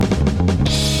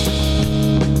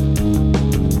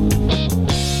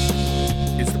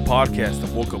podcast that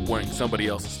woke up wearing somebody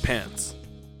else's pants.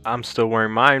 I'm still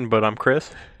wearing mine, but I'm Chris.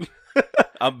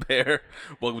 I'm Bear.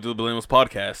 Welcome to the Blameless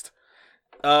Podcast.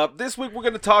 This week we're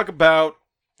going to talk about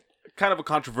kind of a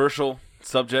controversial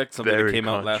subject, something that came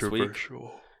out last week.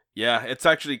 Yeah, it's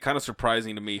actually kind of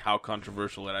surprising to me how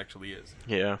controversial it actually is.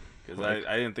 Yeah. Because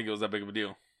I didn't think it was that big of a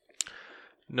deal.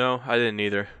 No, I didn't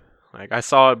either. Like, I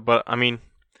saw it, but I mean,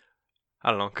 I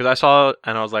don't know. Because I saw it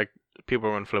and I was like, people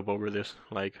are going to flip over this.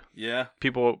 Like, yeah.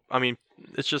 People, I mean,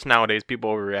 it's just nowadays,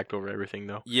 people overreact over everything,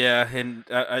 though. Yeah, and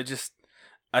I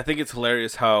think it's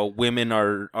hilarious how women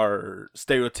are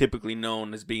stereotypically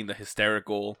known as being the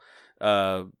hysterical,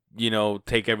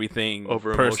 take everything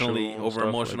personally,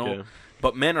 over-emotional. Like, yeah.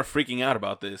 But men are freaking out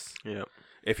about this. Yeah.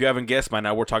 If you haven't guessed by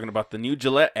now, we're talking about the new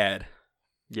Gillette ad.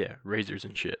 Yeah, razors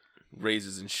and shit.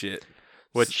 Razors and shit.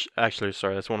 Which, actually,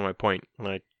 sorry, that's one of my point.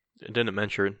 Like, it didn't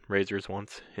mention razors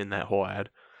once in that whole ad.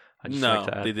 No,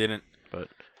 they didn't. But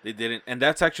they didn't. And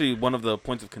that's actually one of the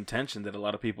points of contention that a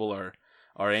lot of people are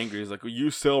angry. Is like,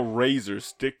 you sell razors,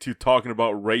 stick to talking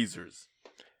about razors.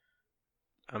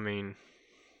 I mean,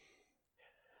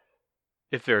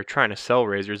 if they're trying to sell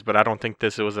razors, but I don't think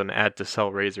this was an ad to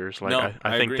sell razors. Like, no,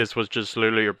 I think this was just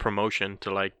literally a promotion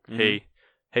to like,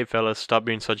 hey fellas, stop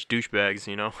being such douchebags,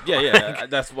 you know? Yeah,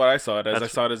 that's what I saw it as. I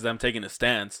saw it as them taking a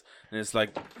stance. And it's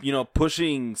like,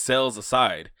 pushing sales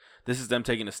aside, this is them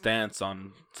taking a stance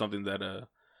on something that,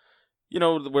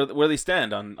 where they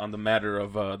stand on the matter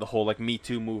of the whole, like, Me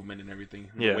Too movement and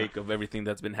everything. In the wake of everything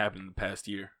that's been happening the past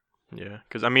year. Yeah,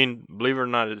 because, I mean, believe it or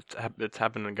not, it's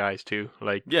happened to guys, too.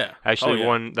 Like, yeah. Actually,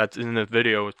 one that's in the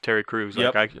video with Terry Crews.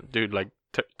 Like,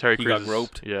 Terry Crews. He got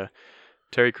roped. Yeah.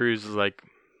 Terry Crews is, like,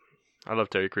 I love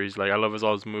Terry Crews. Like, I love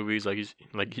all his movies. Like,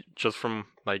 just from,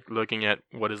 like, looking at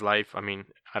what his life, I mean,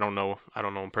 I don't know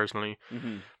him personally.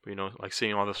 Mm-hmm. But, like,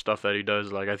 seeing all the stuff that he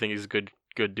does, like, I think he's a good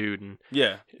dude. And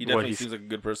yeah, he definitely seems like a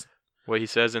good person. What he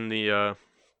says in the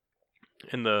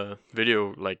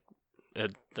video, like,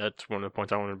 that's one of the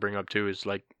points I want to bring up too. Is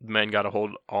like, men got to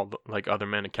hold all the, like, other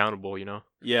men accountable. You know?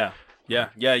 Yeah.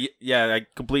 I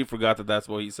completely forgot that that's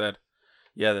what he said.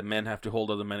 Yeah, that men have to hold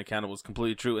other men accountable is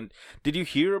completely true. And did you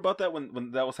hear about that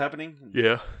when that was happening?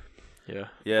 Yeah.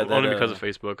 Only because of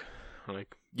Facebook.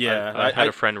 Like, yeah, I had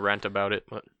a friend rant about it,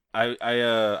 but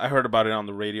I heard about it on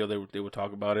the radio. They would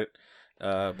talk about it.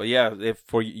 But yeah, if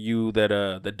for you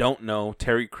that don't know,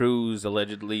 Terry Crews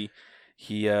allegedly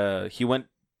he went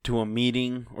to a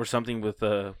meeting or something with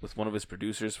one of his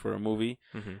producers for a movie,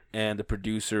 and the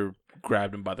producer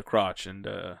grabbed him by the crotch and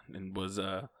was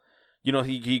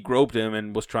he groped him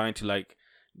and was trying to, like,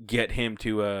 get him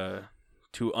to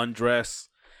undress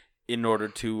in order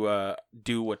to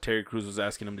do what Terry Crews was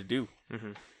asking him to do.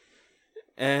 Mm-hmm.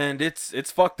 And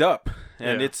it's fucked up.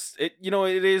 And it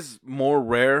is more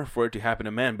rare for it to happen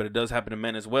to men, but it does happen to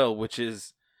men as well, which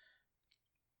is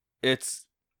it's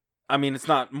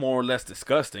not more or less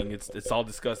disgusting. It's all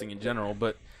disgusting in general,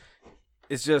 but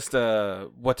it's just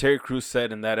what Terry Crews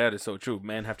said in that ad is so true.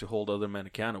 Men have to hold other men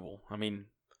accountable. I mean,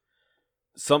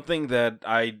 something that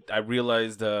I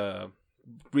realized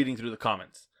reading through the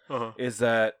comments is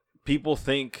that people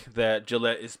think that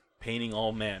Gillette is painting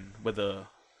all men with a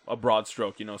broad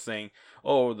stroke, saying,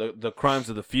 oh, the crimes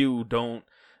of the few don't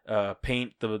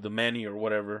paint the many or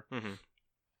whatever. Mm-hmm.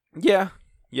 Yeah,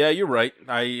 you're right.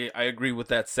 I agree with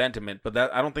that sentiment, but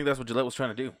I don't think that's what Gillette was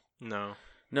trying to do. No,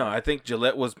 I think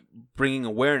Gillette was bringing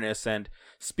awareness and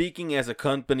speaking as a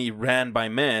company ran by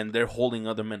men, they're holding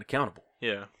other men accountable.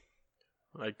 Yeah.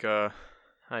 Like, I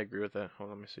agree with that.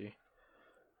 Hold on, let me see.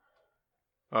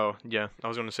 Oh, yeah. I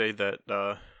was going to say that,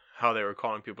 how they were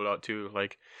calling people out, too.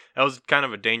 Like, that was kind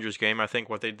of a dangerous game, I think,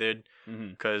 what they did.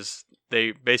 Because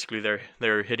they, basically,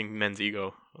 they're hitting men's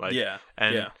ego. Like,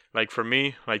 like, for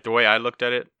me, like, the way I looked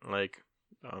at it, like,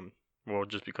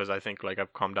 just because I think, like,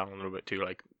 I've calmed down a little bit, too.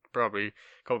 Like, probably a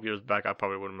couple years back, I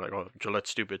probably would have been like, oh, Gillette's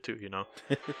stupid, too,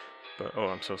 But, oh,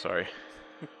 I'm so sorry.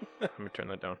 Let me turn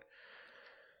that down.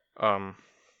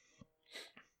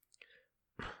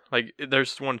 Like,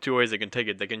 there's two ways they can take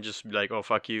it. They can just be like, oh,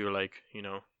 fuck you, like,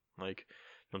 like,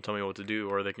 don't tell me what to do,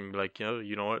 or they can be like,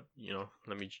 you know what,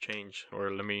 let me change,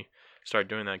 or let me start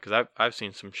doing that, because I've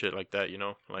seen some shit like that,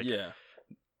 like,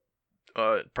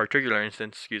 particular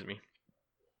instance, excuse me,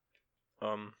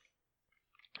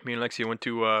 me and Lexi went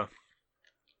to,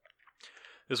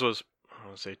 this was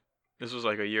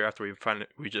like a year after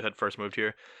we just had first moved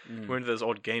here. We went to this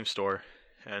old game store,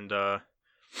 and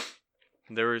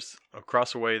there was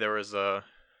across the way. There was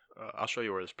I'll show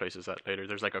you where this place is at later.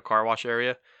 There's like a car wash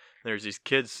area. There's these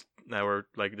kids that were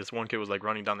like, this one kid was like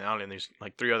running down the alley, and there's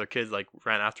like 3 other kids like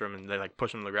ran after him, and they like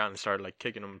pushed him to the ground and started like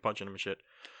kicking him and punching him and shit.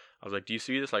 I was like, "Do you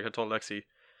see this?" Like, I told Lexi,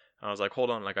 I was like, hold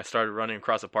on. Like I started running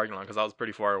across the parking lot because I was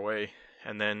pretty far away.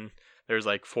 And then there's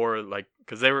like 4, like,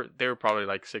 because they were probably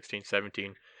like 16,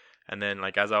 17. And then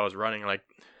like as I was running, like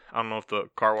I don't know if the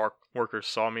workers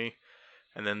saw me,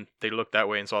 and then they looked that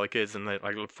way and saw the kids, and they,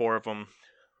 like 4 of them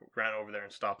ran over there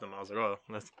and stopped them. I was like, oh,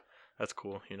 that's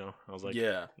cool, you know. I was like,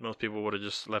 Yeah. most people would have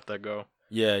just let that go.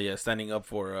 Yeah, standing up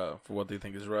for what they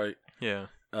think is right. Yeah.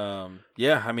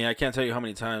 Yeah, I mean, I can't tell you how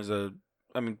many times,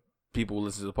 I mean, people who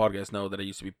listen to the podcast know that I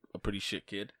used to be a pretty shit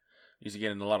kid. I used to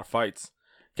get in a lot of fights.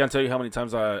 Can't tell you how many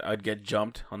times I'd get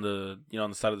jumped on the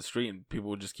side of the street, and people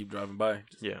would just keep driving by.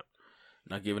 Yeah.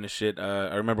 Not giving a shit.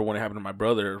 I remember when it happened to my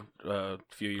brother a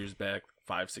few years back,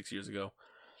 5-6 years ago.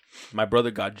 My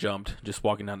brother got jumped just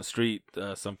walking down the street.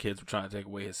 Some kids were trying to take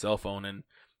away his cell phone, and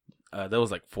there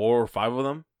was like 4 or 5 of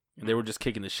them, and they were just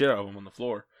kicking the shit out of him on the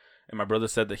floor. And my brother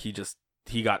said that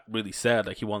he got really sad,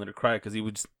 like he wanted to cry because he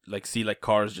would just, like see like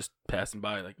cars just passing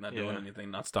by, like not doing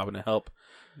anything, not stopping to help.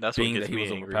 That's being what gets that he me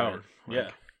was angry, overpowered. man.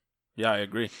 Like, Yeah, I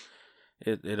agree.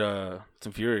 It's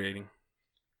infuriating.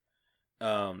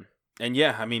 And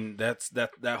yeah, I mean that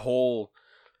whole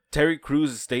Terry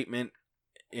Crews' statement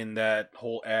in that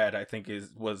whole ad, I think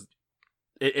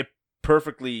it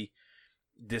perfectly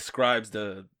describes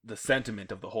the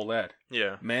sentiment of the whole ad.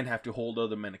 Yeah. Men have to hold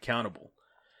other men accountable.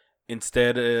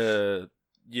 Instead,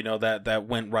 that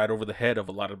went right over the head of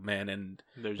a lot of men, and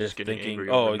they're just getting thinking, angry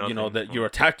over nothing. that you're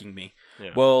attacking me.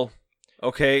 Yeah. Well,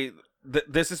 okay,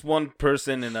 this is one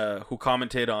person who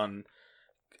commented on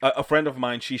a friend of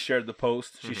mine. She shared the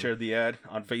post. She shared the ad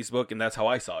on Facebook, and that's how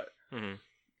I saw it. Mm-hmm.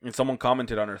 And someone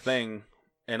commented on her thing,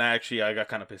 and I got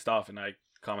kind of pissed off, and I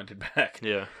commented back.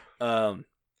 Yeah.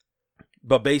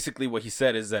 But basically what he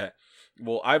said is that,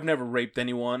 well, I've never raped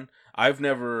anyone. I've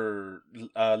never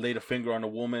laid a finger on a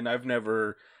woman. I've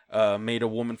never made a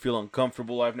woman feel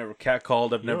uncomfortable. I've never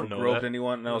catcalled. I've never groped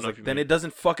anyone. And I was like, then it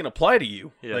doesn't fucking apply to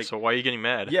you. Yeah, like, so why are you getting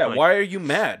mad? Yeah, why are you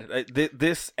mad?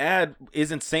 This ad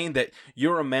isn't saying that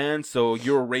you're a man, so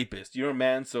you're a rapist. You're a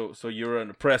man, so you're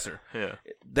an oppressor. Yeah.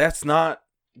 That's not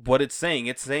what it's saying.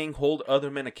 It's saying hold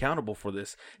other men accountable for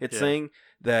this. It's saying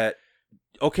that,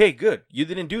 okay, good, you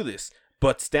didn't do this,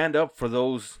 but stand up for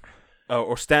those,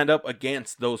 or stand up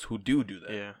against those who do that.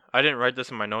 Yeah, I didn't write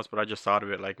this in my notes, but I just thought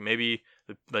of it. Like maybe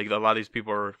like a lot of these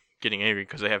people are getting angry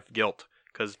because they have guilt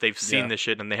because they've seen this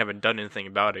shit and they haven't done anything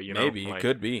about it. You know, maybe it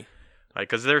could be. Like,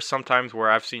 because there's some times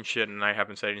where I've seen shit and I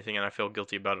haven't said anything and I feel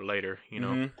guilty about it later. You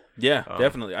know. Mm-hmm. Yeah,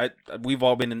 definitely. We've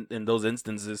all been in those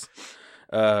instances.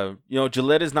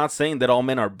 Gillette is not saying that all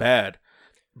men are bad,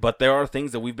 but there are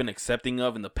things that we've been accepting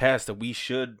of in the past that we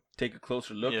should take a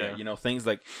closer look at. You know, things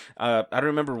like I don't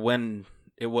remember when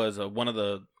it was one of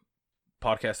the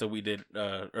podcasts that we did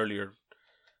earlier.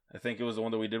 I think it was the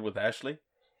one that we did with Ashley.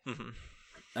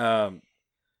 Mm-hmm.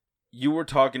 You were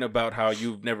talking about how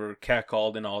you've never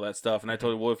catcalled and all that stuff, and I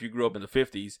told you, well, if you grew up in the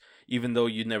 50s, even though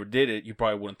you never did it, you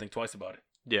probably wouldn't think twice about it.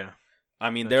 Yeah. I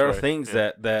mean, there are things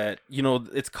that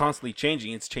it's constantly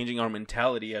changing. It's changing our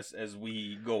mentality as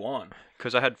we go on.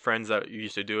 Because I had friends that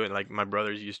used to do it, like my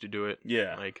brothers used to do it.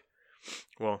 Yeah. Like,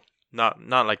 well, not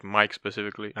like Mike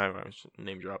specifically. I was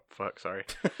name drop. Fuck, sorry.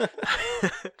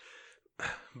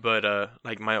 But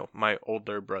like my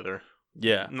older brother.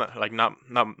 Yeah. Not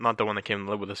the one that came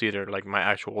to live with us either. Like my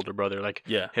actual older brother. Like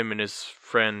him and his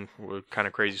friend were kind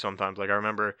of crazy sometimes. Like I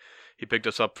remember he picked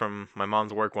us up from my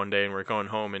mom's work one day and we're going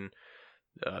home and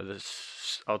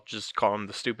this, I'll just call him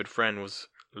the stupid friend, was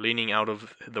leaning out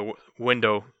of the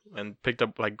window and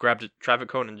grabbed a traffic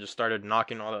cone and just started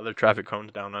knocking all the other traffic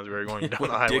cones down as we were going down the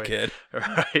highway. Dickhead.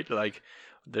 Right? Like,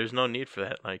 there's no need for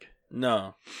that. Like,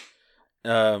 no.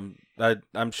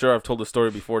 I'm sure I've told the story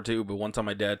before too, but one time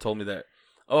my dad told me that,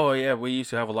 oh yeah, we used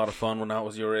to have a lot of fun when I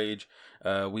was your age.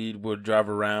 We would drive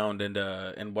around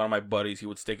and one of my buddies, he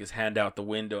would stick his hand out the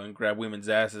window and grab women's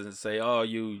asses and say, oh,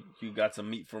 you got some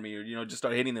meat for me, or just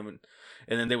start hitting them,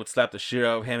 and then they would slap the shit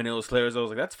out of him, and it was hilarious. I was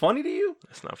like, that's funny to you?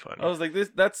 That's not funny. I was like,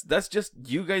 that's just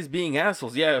you guys being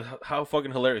assholes. Yeah, how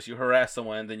fucking hilarious. You harassed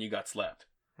someone and then you got slapped.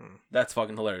 That's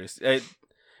fucking hilarious.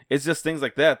 It's just things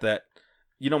like that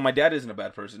my dad isn't a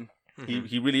bad person. Mm-hmm.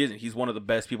 He really isn't. He's one of the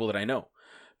best people that I know.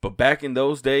 But back in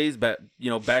those days,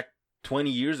 back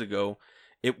 20 years ago,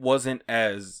 it wasn't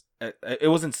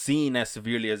seen as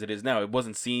severely as it is now. It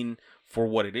wasn't seen for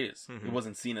what it is. Mm-hmm. It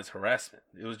wasn't seen as harassment.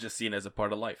 It was just seen as a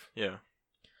part of life. Yeah.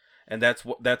 And that's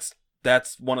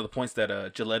one of the points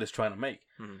that Gillette is trying to make.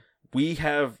 Mm-hmm. We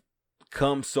have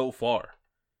come so far.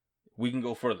 We can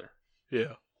go further.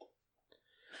 Yeah.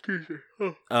 Excuse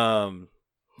me. Oh.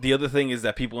 The other thing is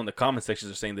that people in the comment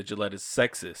sections are saying that Gillette is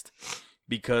sexist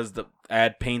because the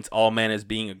ad paints all men as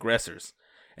being aggressors.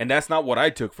 And that's not what I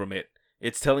took from it.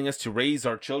 it's telling us to raise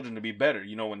our children to be better.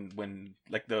 You know, when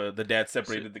like the dad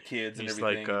separated the kids and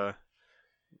everything.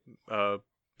 Like,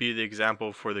 be the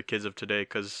example for the kids of today,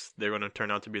 because they're going to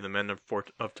turn out to be the men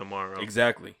of tomorrow.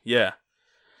 Exactly. Yeah.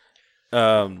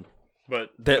 But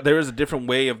there is a different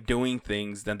way of doing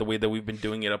things than the way that we've been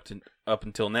doing it up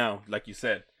until now. Like you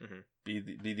said, be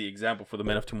the example for the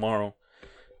men of tomorrow.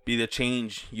 Be the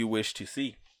change you wish to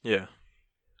see. Yeah.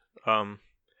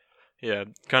 Yeah.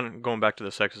 Kind of going back to the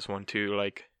sexist one too.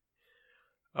 Like,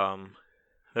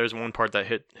 there's one part that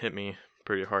hit me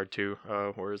pretty hard too.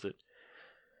 Where is it?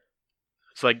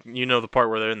 It's like, the part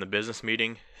where they're in the business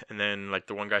meeting, and then like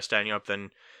the one guy standing up, then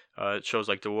it shows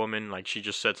like the woman, like she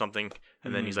just said something,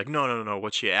 and then he's like, no,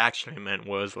 what she actually meant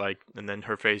was like, and then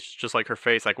her face, just like her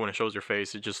face, like when it shows her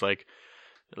face, it just like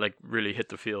really hit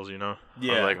the feels, Yeah. I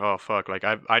was like, oh fuck, like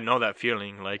I know that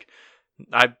feeling, like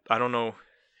I don't know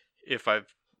if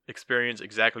I've experienced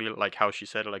exactly like how she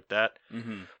said it like that,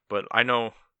 but I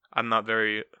know I'm not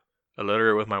very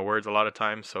illiterate with my words a lot of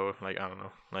times, so like I don't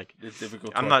know, like it's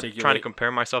difficult. I'm not trying to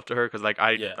compare myself to her, because like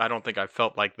I don't think I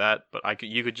felt like that, but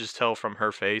you could just tell from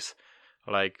her face,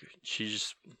 like she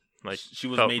just like she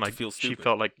was felt made like to feel stupid. She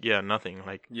felt like nothing,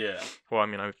 like Well, I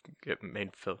mean,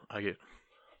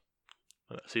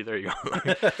 see, there you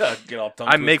go. Get all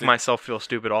I make myself feel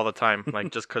stupid all the time,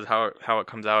 like just because how it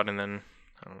comes out, and then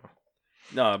I don't know.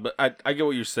 No, but I get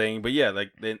what you're saying, but yeah,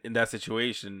 like in that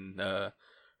situation,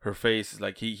 her face is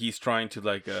like he's trying to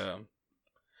like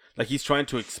he's trying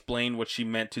to explain what she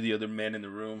meant to the other men in the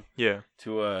room. Yeah.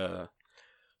 To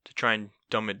try and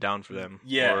dumb it down for them.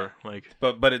 Yeah. Or like.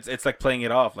 But it's like playing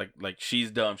it off like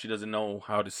she's dumb. She doesn't know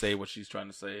how to say what she's trying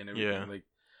to say and everything. Yeah. Like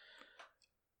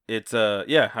it's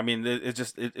I mean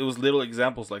it was little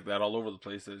examples like that all over the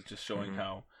place. It's just showing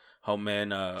how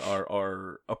men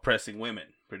are oppressing women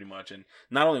pretty much, and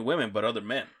not only women but other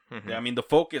men. I mean the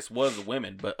focus was the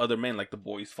women, but other men, like the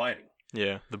boys fighting.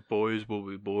 Yeah, the boys will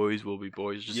be boys will be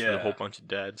boys. Just a whole bunch of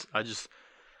dads.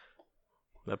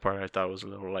 That part I thought was a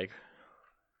little like,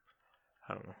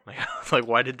 I don't know. Like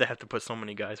why did they have to put so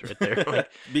many guys right there?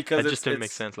 Like, because it just didn't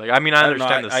make sense. Like, I mean, I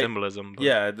understand the symbolism. But...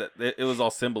 Yeah, it was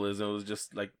all symbolism. It was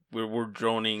just like we're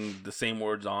droning the same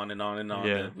words on and on and on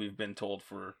that we've been told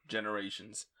for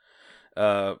generations.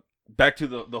 Back to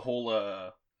the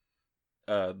whole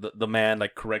the man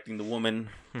like correcting the woman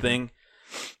thing.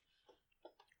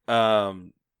 A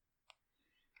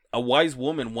wise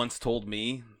woman once told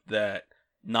me that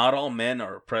not all men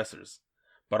are oppressors,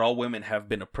 but all women have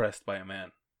been oppressed by a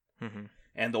man.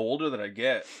 And the older that I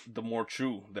get, the more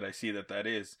true that I see that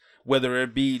is. Whether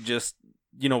it be just,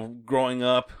 growing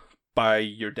up by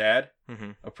your dad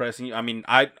oppressing you. I mean,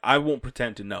 I won't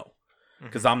pretend to know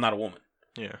because I'm not a woman.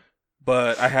 Yeah.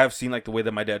 But I have seen like the way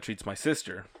that my dad treats my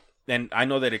sister. And I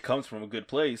know that it comes from a good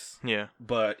place. Yeah.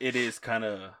 But it is kind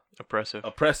of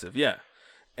oppressive, yeah.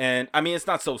 And I mean, it's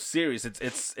not so serious.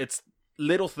 It's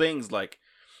little things like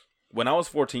when I was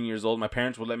 14 years old, my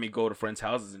parents would let me go to friends'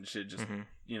 houses and shit just,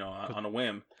 on a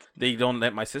whim. They don't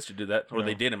let my sister do that, or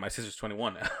they didn't. My sister's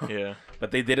 21 now. Yeah. But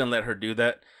they didn't let her do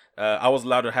that. I was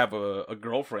allowed to have a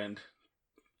girlfriend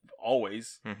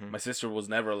always. My sister was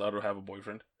never allowed to have a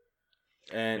boyfriend.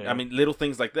 And I mean, little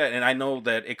things like that. And I know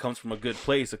that it comes from a good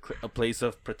place, a place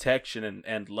of protection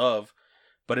and love,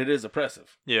 but it is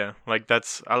oppressive. Yeah, like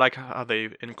I like how they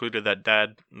included that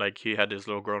dad, like he had his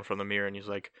little girl in front of the mirror and he's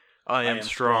like, I am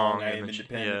strong. I am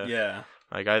independent. Yeah.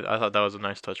 Like I thought that was a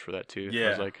nice touch for that too. Yeah. I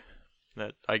was like,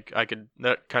 that I could,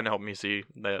 that kind of helped me see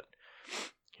that,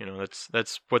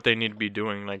 that's what they need to be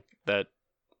doing. Like that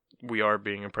we are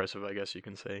being oppressive, I guess you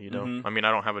can say, I mean,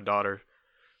 I don't have a daughter.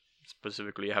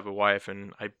 Specifically, I have a wife,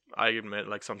 and I admit,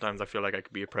 like, sometimes I feel like I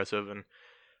could be oppressive, and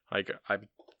like I'm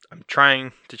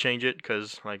trying to change it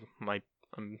because like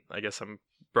I guess I'm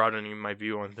broadening my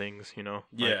view on things,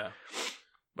 Yeah.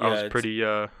 Like, I was pretty.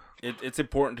 It's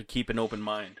important to keep an open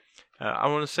mind. I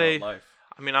want to say, life.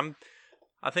 I mean,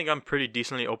 I think I'm pretty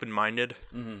decently open-minded.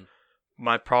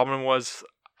 My problem was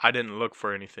I didn't look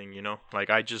for anything, Like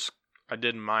I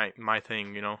did my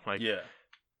thing, Like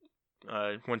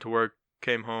I went to work.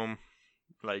 Came home,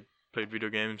 like played video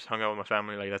games, hung out with my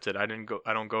family. Like that's it. I don't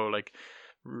go like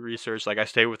research. Like I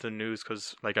stay with the news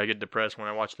because like I get depressed when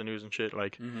I watch the news and shit.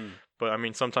 Like, but I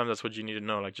mean sometimes that's what you need to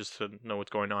know, like just to know what's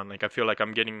going on. Like I feel like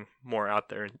I'm getting more out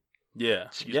there. Yeah,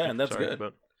 and that's good.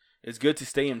 But it's good to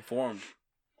stay informed.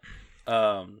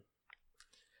 Fuck,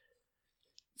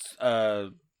 I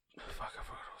forgot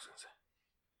what I was gonna say.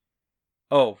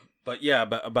 Oh, but yeah,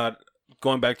 about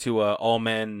going back to all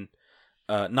men.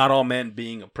 Not all men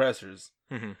being oppressors.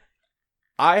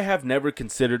 I have never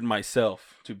considered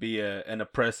myself to be an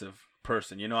oppressive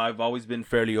person. I've always been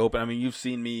fairly open. I mean, you've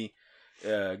seen me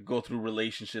go through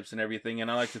relationships and everything, and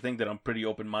I like to think that I'm pretty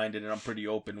open-minded and I'm pretty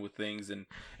open with things, and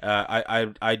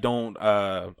I don't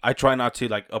I try not to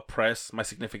like oppress my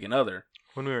significant other.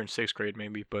 When we were in 6th grade,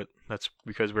 maybe, but that's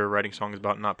because we were writing songs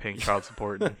about not paying child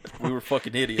support. We were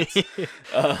fucking idiots.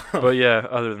 But yeah,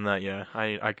 other than that, yeah,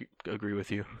 I agree with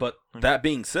you. But that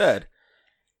being said,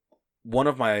 one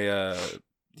of my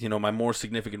my more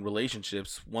significant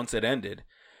relationships, once it ended,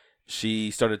 she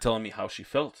started telling me how she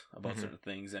felt about certain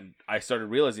things, and I started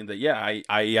realizing that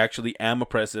I actually am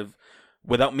oppressive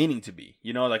without meaning to be.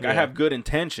 I have good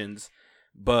intentions,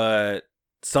 but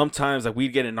sometimes like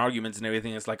we'd get in arguments and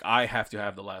everything. It's like I have to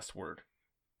have the last word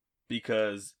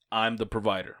because I'm the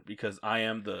provider, because I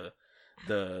am the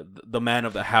man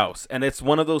of the house, and it's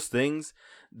one of those things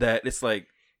that it's like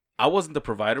I wasn't the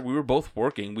provider. We were both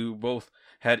working. We were both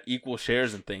had equal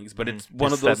shares and things, but it's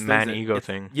one of those that man ego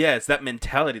thing. Yeah, it's that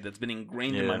mentality that's been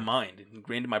ingrained in my mind,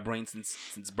 ingrained in my brain since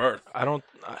birth. I don't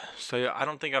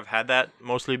think I've had that,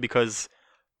 mostly because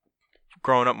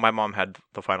growing up, my mom had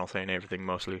the final say in everything,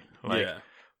 mostly.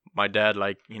 My dad,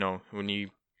 when he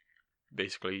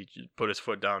basically put his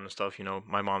foot down and stuff,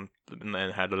 my mom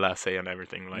then had the last say on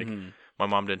everything. My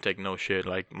mom didn't take no shit.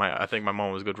 I think my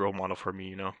mom was a good role model for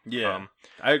me, Yeah,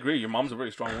 I agree. Your mom's a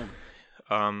very strong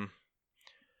woman.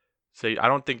 So I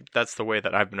don't think that's the way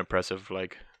that I've been oppressive.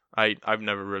 I've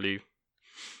never really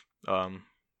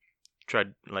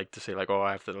tried to say oh,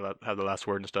 I have to have the last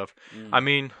word and stuff. I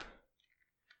mean,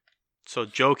 so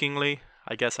jokingly,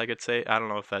 I guess I could say. I don't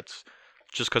know if that's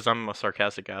just because I'm a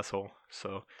sarcastic asshole.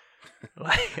 So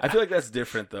I feel like that's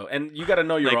different though, and you got to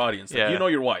know your audience. You know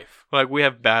your wife. We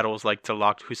have battles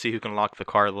to see who can lock the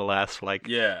car the last.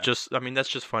 Yeah. That's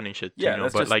just funny shit. Yeah,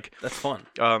 that's fun.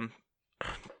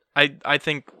 I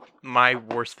think my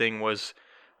worst thing was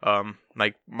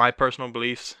my personal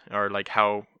beliefs, or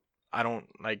how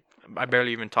I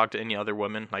barely even talk to any other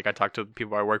women. I talk to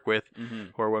people I work with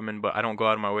who are women, but I don't go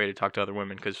out of my way to talk to other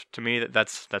women, because to me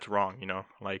that's wrong,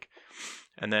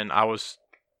 and then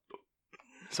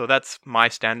so that's my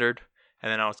standard,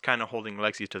 and then I was kind of holding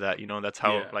Lexi to that, that's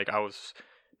how I was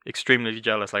extremely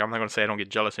jealous. I'm not going to say I don't get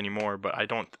jealous anymore, but I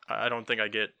don't think I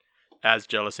get as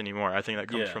jealous anymore. I think that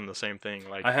comes from the same thing.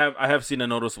 I have seen a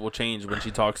noticeable change when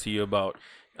she talks to you about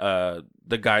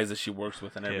the guys that she works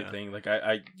with and everything.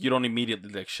 You don't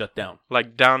immediately shut down.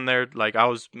 Down there, I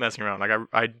was messing around.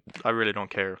 I really don't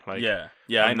care. I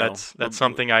know. That's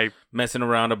something I messing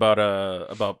around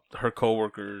about her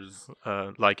coworkers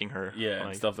liking her. Yeah,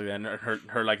 and stuff like that, and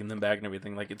her liking them back and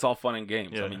everything. It's all fun and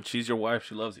games. Yeah. I mean, she's your wife.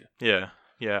 She loves you. Yeah.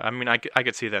 Yeah, I mean, I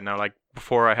could see that now.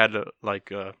 Before, I had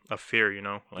a fear,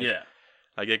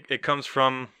 it comes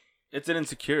from... It's an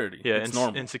insecurity. Yeah, it's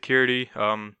normal. Insecurity.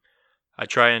 I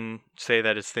try and say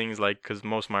that it's things because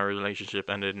most of my relationship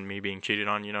ended in me being cheated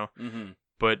on, Mm-hmm.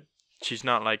 But she's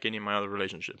not like any of my other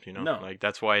relationships, No.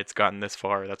 That's why it's gotten this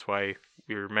far. That's why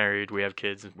we're married, we have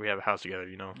kids, we have a house together,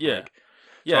 Yeah.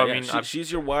 I mean,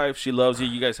 she's your wife. She loves you.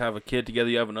 You guys have a kid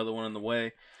together. You have another one on the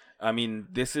way. I mean,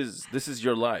 this is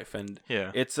your life, and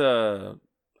it's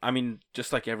I mean,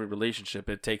 just like every relationship,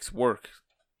 it takes work.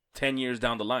 10 years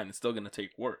down the line, it's still gonna take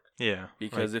work. Yeah,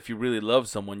 because if you really love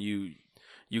someone, you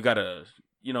gotta,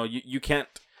 you can't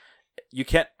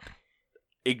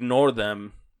ignore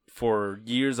them for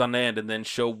years on end and then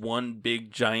show one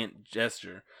big giant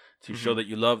gesture to show that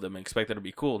you love them and expect that to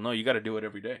be cool. No, you got to do it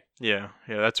every day. Yeah,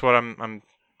 that's what I'm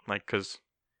because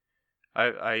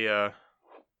I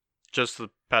just the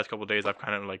past couple of days, I've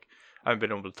kind of I haven't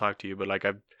been able to talk to you, but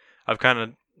I've kind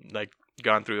of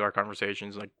gone through our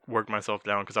conversations, worked myself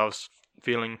down, because I was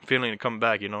feeling to come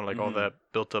back, all that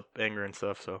built up anger and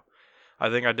stuff. So I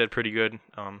think I did pretty good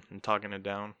in talking it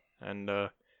down, and I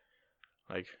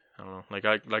don't know,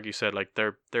 like you said,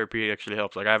 therapy actually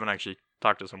helps. I haven't actually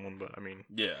talked to someone, but I mean,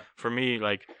 for me,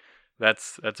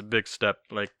 that's a big step,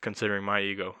 considering my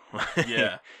ego.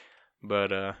 Yeah.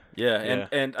 But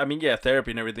and I mean,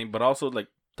 therapy and everything, but also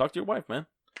talk to your wife, man.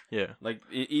 Yeah.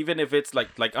 Even if it's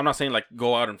I'm not saying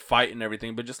go out and fight and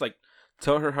everything, but just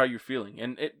tell her how you're feeling.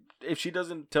 And if she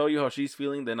doesn't tell you how she's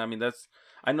feeling, then I mean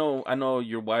I know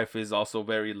your wife is also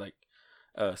very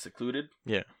secluded.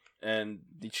 Yeah. And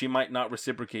she might not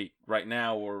reciprocate right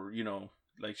now, or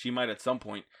she might at some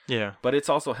point. Yeah. But it's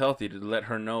also healthy to let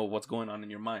her know what's going on in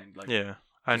your mind. Yeah.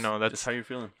 I know just how you're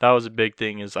feeling. That was a big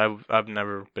thing. Is I've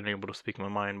never been able to speak my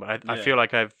mind, but I feel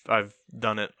like I've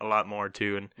done it a lot more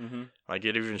too, and like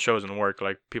it even shows in work.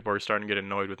 Like people are starting to get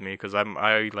annoyed with me because I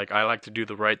like to do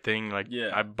the right thing. Like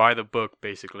I buy the book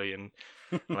basically, and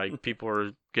like people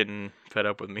are getting fed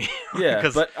up with me. Yeah,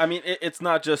 but I mean, it's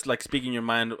not just like speaking your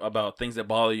mind about things that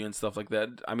bother you and stuff like that.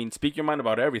 I mean, speak your mind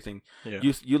about everything. Yeah.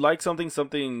 You like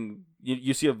something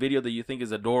you see a video that you think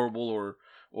is adorable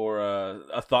or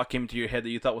a thought came into your head that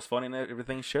you thought was funny and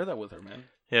everything, share that with her, man.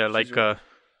 Yeah, like I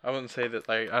wouldn't say that.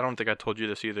 Like I don't think I told you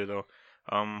this either, though.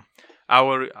 I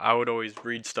would always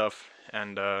read stuff,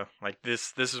 and like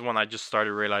this is when I just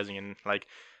started realizing, and like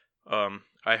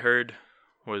I read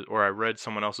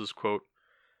someone else's quote.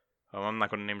 I'm not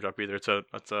going to name drop either. It's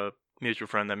a mutual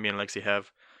friend that me and Lexi have,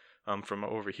 from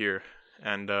over here,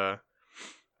 and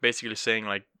basically saying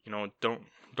like, you know,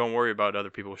 don't worry about other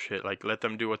people's shit. Like, let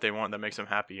them do what they want that makes them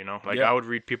happy, you know? Like, I would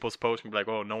read people's posts and be like,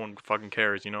 oh, no one fucking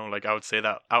cares, you know? Like, I would say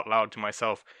that out loud to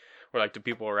myself or, like, to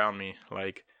people around me.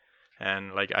 Like,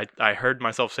 and, like, I heard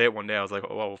myself say it one day. I was like,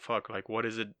 oh, fuck. Like, what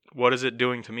is it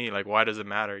doing to me? Like, why does it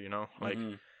matter, you know? Like,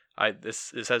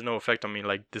 this has no effect on me.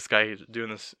 Like, this guy is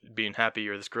doing this being happy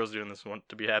or this girl's doing this want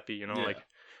to be happy, you know? Yeah. Like,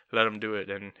 let them do it.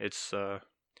 And it's,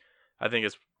 I think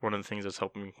it's one of the things that's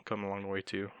helped me come along the way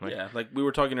too. Like, yeah, like we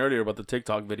were talking earlier about the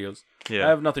TikTok videos. Yeah, I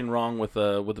have nothing wrong with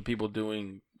the people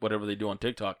doing whatever they do on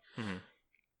TikTok. Mm-hmm.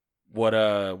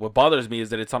 What bothers me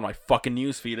is that it's on my fucking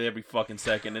newsfeed every fucking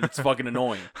second, and it's fucking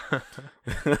annoying.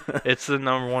 It's the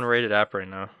 #1 rated app right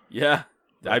now. Yeah,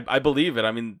 I believe it.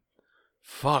 I mean,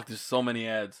 fuck, there's so many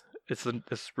ads.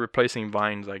 It's replacing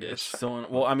Vines, I guess.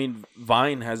 Well, I mean,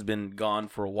 Vine has been gone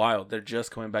for a while. They're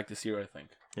just coming back this year, I think.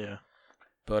 Yeah.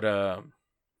 But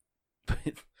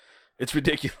it's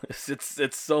ridiculous.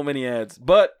 It's so many ads.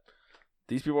 But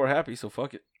these people are happy, so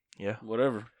fuck it. Yeah.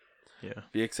 Whatever. Yeah.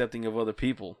 Be accepting of other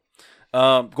people.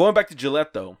 Going back to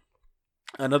Gillette though,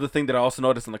 another thing that I also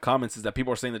noticed in the comments is that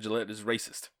people are saying that Gillette is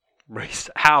racist. Racist?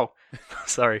 How?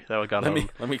 Sorry, that got let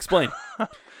me explain.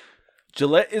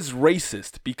 Gillette is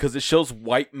racist because it shows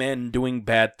white men doing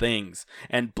bad things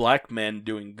and black men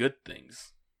doing good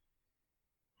things.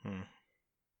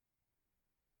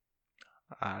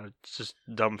 It's just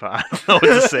dumb. I don't know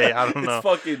what to say. I don't know. It's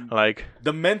fucking like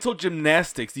the mental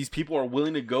gymnastics these people are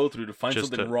willing to go through to find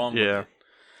something wrong with it.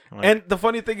 Like, and the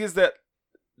funny thing is that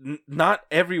not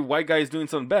every white guy is doing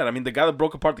something bad. I mean, the guy that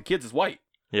broke apart the kids is white.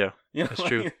 Yeah, you know, that's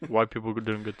true. White people are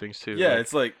doing good things too. Yeah,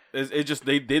 it's like it just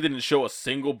they didn't show a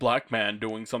single black man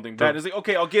doing something bad. It's like,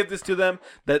 okay, I'll give this to them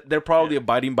that they're probably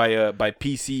abiding by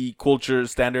PC culture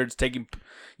standards, taking,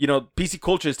 you know, PC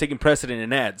culture is taking precedent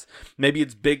in ads. Maybe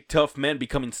it's big tough men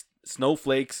becoming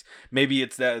snowflakes. Maybe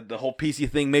it's the whole PC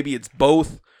thing. Maybe it's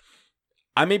both.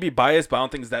 I may be biased, but I don't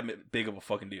think it's that big of a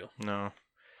fucking deal. No,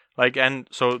 like, and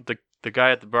so the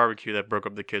guy at the barbecue that broke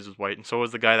up the kids was white, and so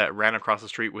was the guy that ran across the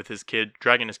street with his kid,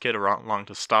 dragging his kid along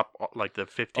to stop like the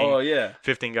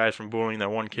 15 guys from bullying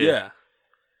that one kid. Yeah.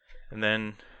 And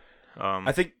then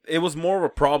I think it was more of a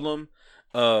problem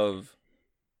of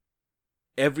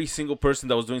every single person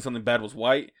that was doing something bad was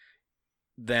white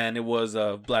than it was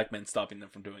black men stopping them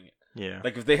from doing it. Yeah.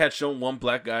 Like if they had shown one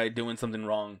black guy doing something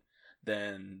wrong,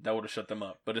 then that would have shut them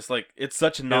up. But it's like it's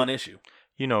such a non-issue.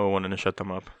 You know, it wouldn't have shut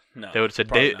them up. No, they would have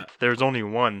said there's only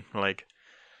one. Like,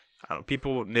 I don't know,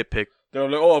 people nitpick. They're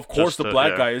like, oh, of course the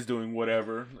black guy is doing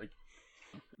whatever. Like,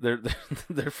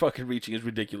 they're fucking reaching. It's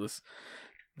ridiculous.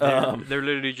 They're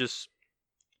literally just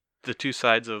the two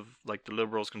sides of like the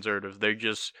liberals, conservatives. They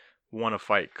just want to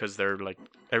fight because they're like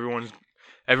everyone's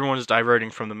diverting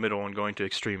from the middle and going to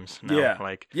extremes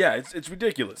now. Yeah, it's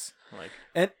ridiculous. Like,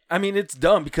 and I mean it's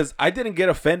dumb because I didn't get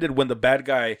offended when the bad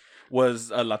guy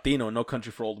was a Latino in No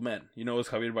Country for Old Men. You know, it was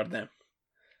Javier Bardem.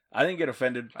 I didn't get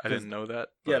offended. I didn't know that.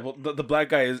 But... Yeah, well, the black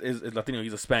guy is Latino.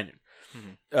 He's a Spaniard.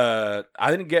 Mm-hmm.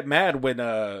 I didn't get mad when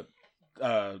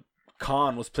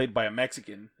Khan was played by a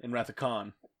Mexican in Wrath of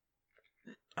Khan.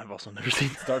 I've also never seen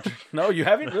Star Trek. No, you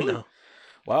haven't really? No.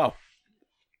 Wow.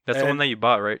 That's the one that you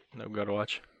bought, right? That we got to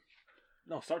watch.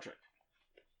 No, Star Trek.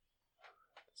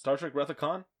 Star Trek Wrath of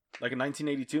Khan? Like a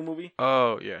 1982 movie?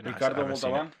 Oh, yeah. No, Ricardo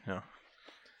Montalban? No.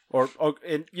 Or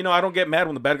and you know, I don't get mad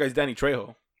when the bad guy's Danny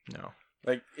Trejo. No.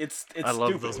 Like it's I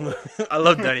love stupid. those movies. I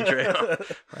love Danny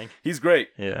Trejo. Like, he's great.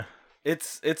 Yeah.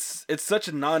 It's such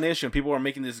a non-issue and people are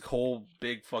making this whole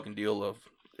big fucking deal of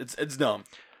it's dumb.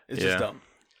 It's just dumb.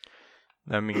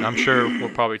 I mean, I'm sure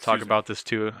we'll probably talk about this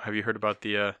too. Have you heard about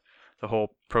the whole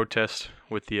protest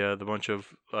with the bunch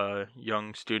of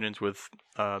young students with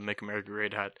Make America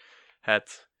Great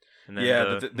hats? And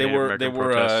then they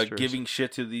were giving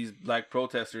shit to these black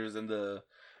protesters, and the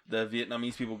the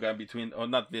Vietnamese people got between, oh,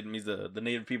 not Vietnamese, the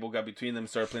native people got between them,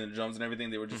 started playing the drums and everything.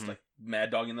 They were just like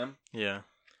mad dogging them. Yeah.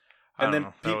 And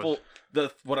then people,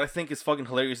 what I think is fucking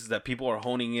hilarious is that people are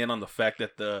honing in on the fact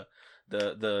that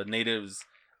the natives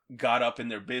got up in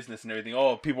their business and everything.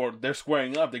 Oh, they're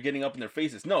squaring up, they're getting up in their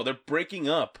faces. No, they're breaking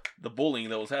up the bullying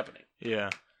that was happening. Yeah,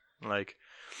 like,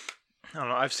 I don't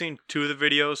know. I've seen 2 of the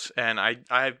videos, and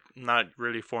I'm not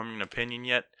really forming an opinion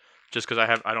yet, just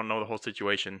because I don't know the whole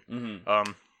situation.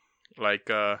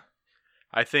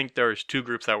 I think there's 2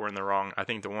 groups that were in the wrong. I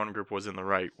think the one group was in the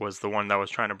right, was the one that was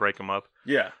trying to break them up.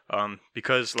 Yeah.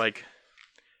 Because like,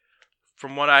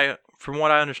 from what I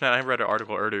understand, I read an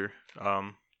article earlier.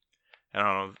 And I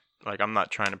don't know, like, I'm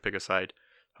not trying to pick a side.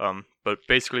 But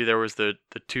basically there was the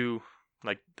 2,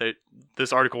 like,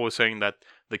 this article was saying that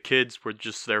the kids were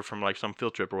just there from like some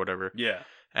field trip or whatever. Yeah.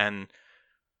 And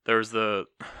there was the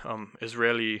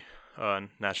Israeli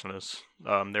nationalists.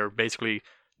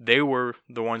 They were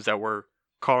the ones that were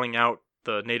calling out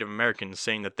the Native Americans,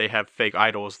 saying that they have fake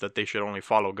idols, that they should only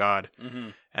follow God.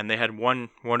 And they had one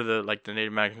of the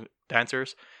Native American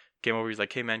dancers came over. He's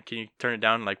like, "Hey man, can you turn it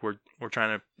down? Like, we're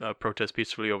trying to protest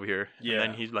peacefully over here." Yeah.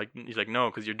 And then he's like, "No,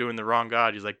 because you're doing the wrong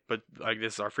God." He's like, "But like,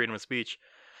 this is our freedom of speech."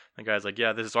 The guy's like,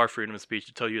 "Yeah, this is our freedom of speech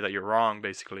to tell you that you're wrong,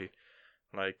 basically."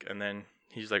 Like, and then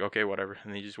he's like, "Okay, whatever,"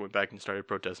 and he just went back and started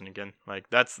protesting again. Like,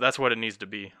 that's what it needs to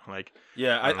be. Like,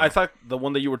 yeah, I thought the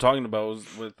one that you were talking about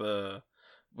was with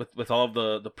all of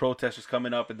the protesters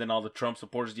coming up, and then all the Trump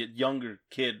supporters, the younger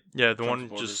kid. Yeah, the Trump one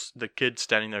supporters. just the kid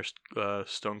standing there,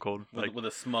 stone cold, like with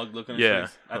a smug look on his yeah,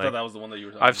 face. I thought that was the one that you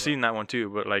were talking I've about. seen that one too,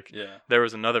 but like, yeah, there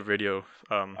was another video.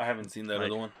 I haven't seen that like,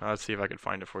 other one. I'll see if I could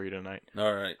find it for you tonight.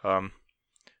 All right.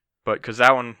 But because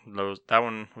that one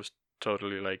was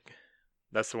totally like,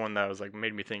 that's the one that was like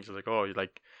made me think. So like, oh,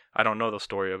 like, I don't know the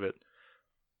story of it.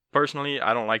 Personally,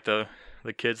 I don't like the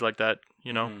kids like that.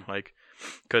 You know, like,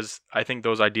 because I think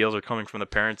those ideals are coming from the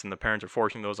parents, and the parents are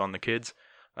forcing those on the kids.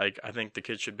 Like, I think the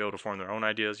kids should be able to form their own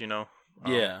ideas. You know.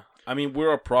 Yeah, I mean,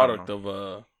 we're a product of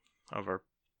our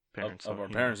parents. Of so, our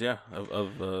parents, yeah,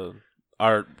 of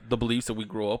the beliefs that we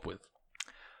grow up with.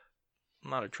 I'm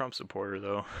not a Trump supporter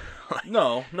though.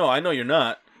 No, I know you're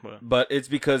not. But But it's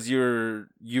because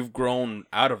you've grown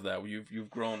out of that.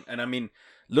 You've grown, and I mean,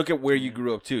 look at where you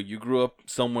grew up too. You grew up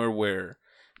somewhere where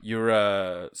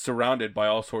you're surrounded by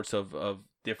all sorts of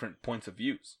different points of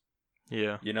views.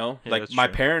 Yeah, you know, yeah, like my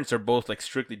true. parents are both like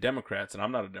strictly Democrats, and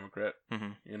I'm not a Democrat.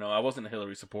 Mm-hmm. You know, I wasn't a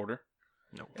Hillary supporter.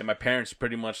 No. And my parents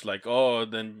pretty much like, oh,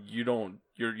 then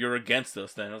you're against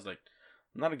us. Then I was like,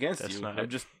 I'm not against you. I'm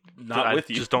just not with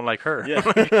you. I just don't like her. Yeah.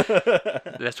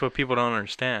 That's what people don't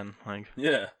understand. Like,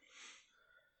 yeah.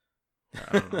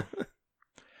 I don't know.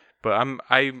 But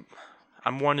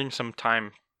I'm wanting some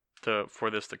time for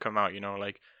this to come out. You know,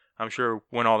 like, I'm sure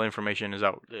when all the information is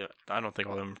out, I don't think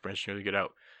all the information will get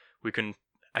out. We can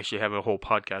actually have a whole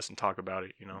podcast and talk about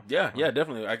it. You know. Yeah,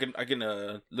 definitely. I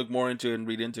can look more into it and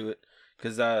read into it,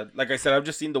 because like I said, I've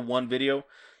just seen the one video,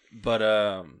 but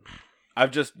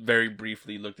I've just very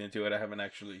briefly looked into it. I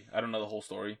don't know the whole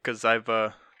story. Because I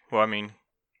mean,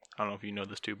 I don't know if you know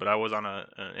this too, but I was on an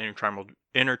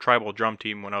intertribal drum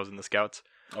team when I was in the Scouts.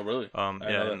 Oh, really?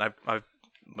 Yeah, and I've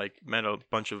like met a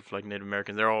bunch of like Native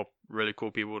Americans. They're all really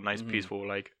cool people, nice, peaceful.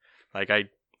 Like I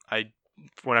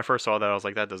when I first saw that, I was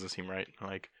like, that doesn't seem right.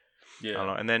 Like, yeah, I don't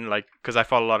know. And then like, because I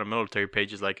follow a lot of military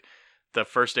pages, like the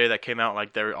first day that came out,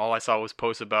 like all I saw was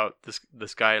posts about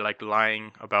this guy like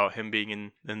lying about him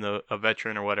being a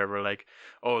veteran or whatever. Like,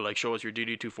 oh, like, show us your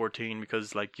DD 214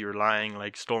 because like you're lying,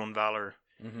 like stolen valor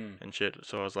and shit.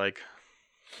 So I was like,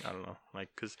 I don't know, like,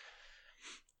 because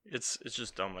it's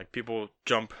just dumb. Like, people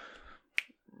jump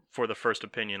for the first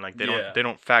opinion. Like, they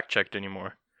don't fact check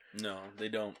anymore. No, they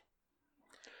don't.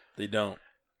 They don't.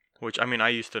 Which, I mean, I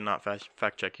used to not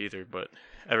fact check either, but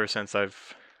ever since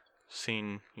I've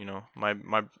seen, you know, my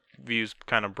views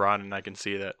kind of broaden, I can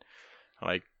see that,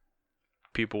 like,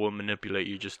 people will manipulate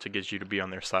you just to get you to be on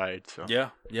their side. So yeah,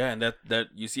 and that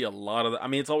you see a lot of that. I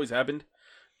mean, it's always happened,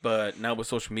 but now with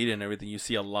social media and everything, you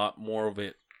see a lot more of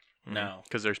it now.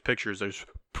 Because there's pictures, there's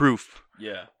proof.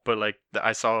 Yeah. But like,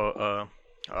 I saw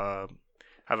I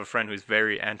have a friend who's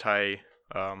very anti.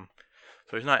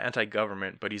 So he's not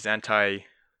anti-government, but he's anti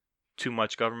too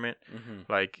much government.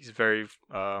 Like, he's very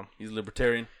he's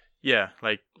libertarian. Yeah,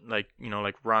 like you know,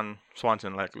 like Ron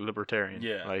Swanson, like libertarian.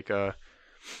 Yeah. Like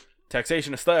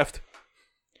taxation is theft.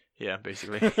 Yeah,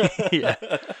 basically. Yeah.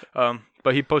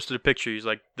 But he posted a picture. He's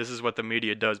like, this is what the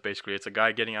media does, basically. It's a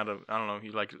guy getting out of, I don't know,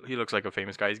 he looks like a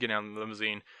famous guy. He's getting out of the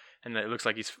limousine, and it looks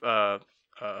like he's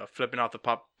flipping off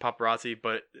the paparazzi,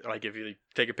 but like, if you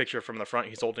take a picture from the front,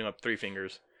 he's holding up 3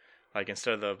 fingers. like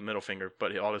instead of the middle finger,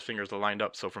 but all his fingers are lined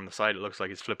up. So from the side, it looks like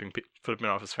he's flipping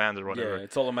off his fans or whatever. Yeah,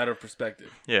 it's all a matter of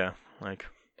perspective. Yeah, like.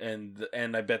 And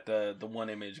I bet the one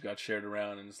image got shared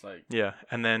around, and it's like, yeah,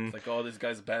 and then it's like, oh, this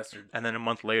guy's a bastard. And then a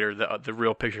month later, the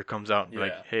real picture comes out, and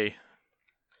like, hey,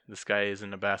 this guy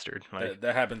isn't a bastard. Like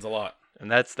that happens a lot, and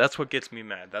that's what gets me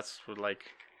mad. That's what, like,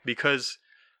 because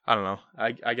I don't know.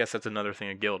 I guess that's another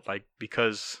thing of guilt. Like,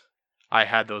 because I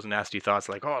had those nasty thoughts,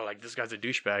 like, oh, like this guy's a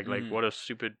douchebag. Like, what a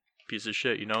stupid piece of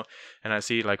shit, you know. And I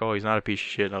see like, oh, he's not a piece of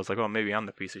shit. And I was like, oh, maybe I'm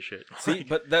the piece of shit. See,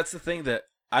 but that's the thing that.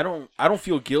 I don't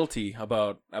feel guilty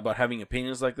about having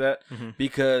opinions like that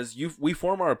because we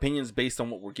form our opinions based on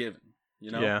what we're given,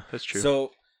 you know? Yeah, that's true.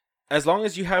 So as long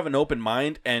as you have an open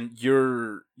mind and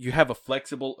you have a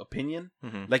flexible opinion,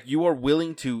 like you are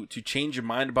willing to change your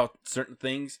mind about certain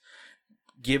things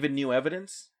given new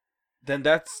evidence, then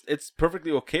it's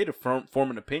perfectly okay to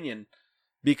form an opinion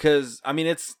because I mean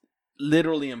it's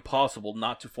literally impossible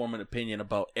not to form an opinion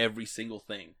about every single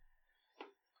thing.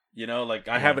 You know, like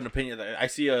I have an opinion that I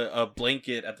see a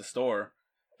blanket at the store.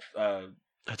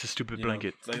 That's a stupid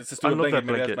blanket. It's a stupid blanket.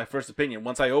 Maybe that's my first opinion.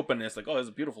 Once I open it, it's like, oh, it's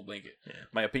a beautiful blanket. Yeah.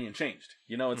 My opinion changed.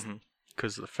 You know, it's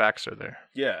because the facts are there.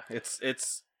 Yeah, it's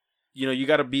you know, you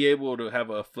got to be able to have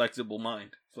a flexible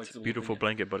mind. It's a beautiful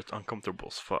blanket, but it's uncomfortable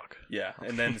as fuck. Yeah,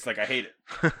 and then it's like I hate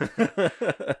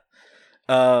it.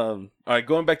 All right,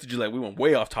 going back to Gillette, we went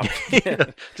way off topic.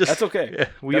 That's okay. Yeah,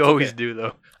 we always do,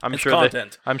 though. I'm sure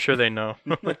they know.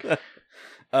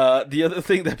 The other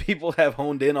thing that people have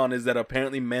honed in on is that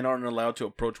apparently men aren't allowed to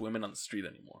approach women on the street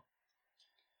anymore.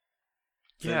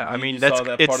 So yeah, I mean, you that's saw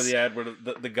that part of the ad where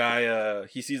the guy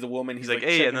he sees the woman, he's like,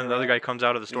 hey, and then the other guy comes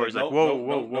out of the store, he's like,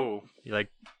 whoa. You're like,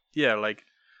 yeah, like,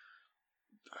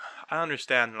 I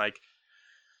understand, like,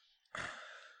 I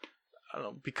don't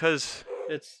know, because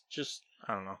it's just.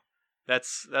 I don't know.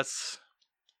 That's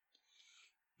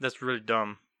really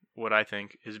dumb. What I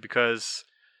think is because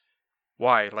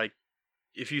why? Like,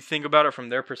 if you think about it from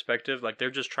their perspective, like they're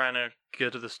just trying to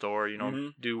get to the store, you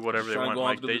know, do whatever they want.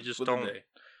 Like they just don't.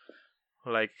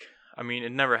 Like, I mean,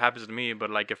 it never happens to me,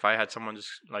 but like if I had someone just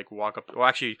like walk up. Well,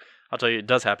 actually, I'll tell you, it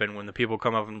does happen when the people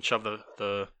come up and shove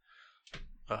the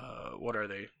what are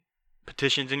they?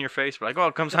 Petitions in your face. We're like,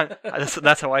 oh, come on.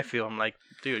 That's how I feel. I'm like,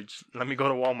 dude, just let me go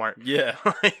to Walmart. Yeah.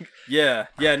 Like, yeah.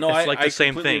 No, it's like the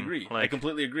same thing. Agree. Like, I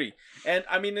completely agree. And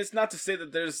I mean, it's not to say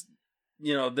that there's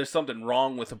something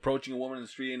wrong with approaching a woman in the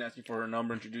street and asking for her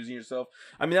number, introducing yourself.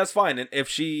 I mean, that's fine. And if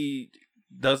she's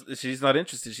not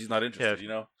interested, she's not interested, you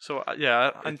know? So,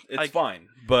 it's fine.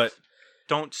 But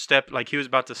don't step, like he was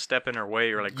about to step in her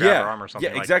way or like grab her arm or something.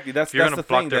 Yeah, exactly. If you're going to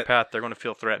block their path, they're going to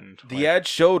feel threatened. The ad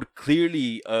showed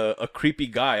clearly a creepy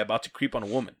guy about to creep on a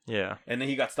woman. Yeah. And then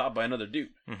he got stopped by another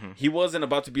dude. He wasn't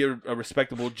about to be a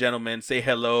respectable gentleman, say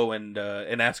hello and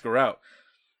ask her out.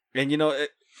 And you know,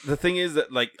 the thing is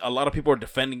that like a lot of people are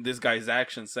defending this guy's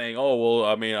actions, saying, "Oh, well,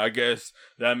 I mean, I guess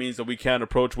that means that we can't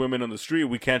approach women on the street.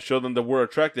 We can't show them that we're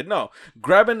attracted." No,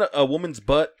 grabbing a woman's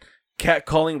butt,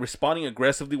 catcalling, responding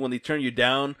aggressively when they turn you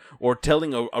down, or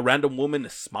telling a random woman to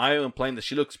smile, implying that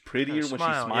she looks prettier when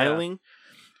she's smiling.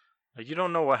 Yeah. Like, you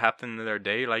don't know what happened in their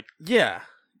day. Like, yeah,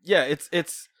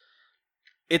 it's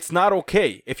not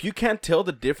okay. If you can't tell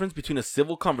the difference between a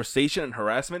civil conversation and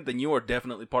harassment, then you are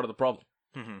definitely part of the problem.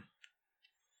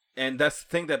 And that's the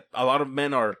thing that a lot of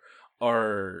men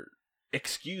are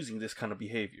excusing this kind of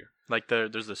behavior. Like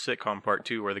there's the sitcom part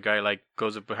too, where the guy like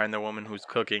goes up behind the woman who's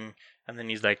cooking, and then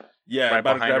he's like right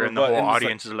behind her, and the whole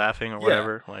audience is laughing or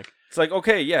whatever. Like it's like,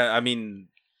 okay, yeah, I mean,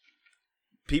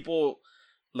 people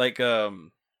like I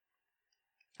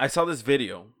saw this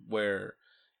video where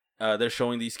they're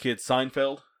showing these kids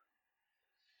Seinfeld.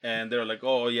 And they're like,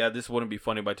 oh, yeah, this wouldn't be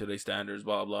funny by today's standards,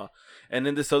 blah, blah. And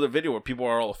then this other video where people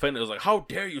are all offended. It was like, how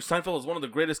dare you? Seinfeld is one of the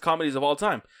greatest comedies of all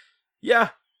time. Yeah,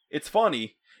 it's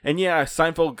funny. And yeah,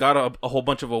 Seinfeld got a whole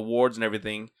bunch of awards and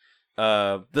everything.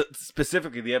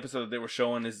 Specifically, the episode that they were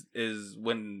showing is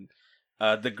when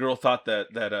the girl thought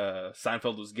that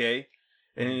Seinfeld was gay.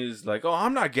 And he was like, oh,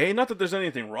 I'm not gay. Not that there's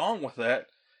anything wrong with that.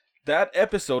 That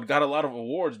episode got a lot of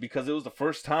awards because it was the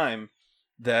first time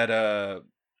that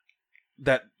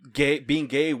being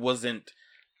gay wasn't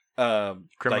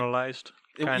criminalized.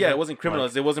 It wasn't criminalized.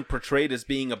 Like, it wasn't portrayed as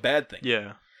being a bad thing.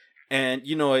 Yeah. And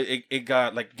you know, it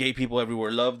got like gay people everywhere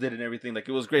loved it and everything. Like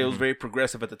it was great. It was very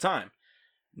progressive at the time.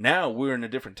 Now we're in a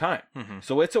different time.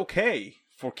 So it's okay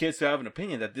for kids to have an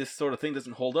opinion that this sort of thing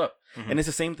doesn't hold up. And it's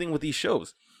the same thing with these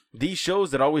shows. These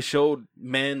shows that always showed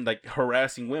men like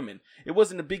harassing women. It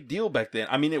wasn't a big deal back then.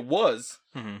 I mean, it was,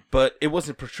 but it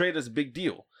wasn't portrayed as a big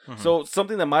deal. So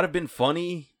something that might have been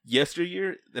funny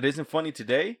yesteryear that isn't funny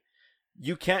today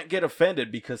you can't get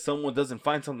offended because someone doesn't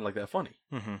find something like that funny.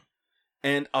 Mm-hmm.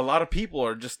 And a lot of people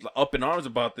are just up in arms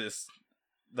about this,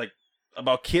 like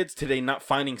about kids today not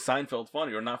finding Seinfeld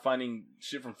funny or not finding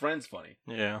shit from Friends funny.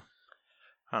 Yeah,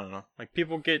 I don't know. Like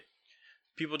people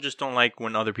just don't like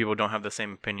when other people don't have the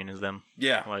same opinion as them.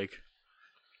 Yeah, like,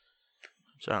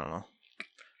 so I don't know.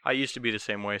 I used to be the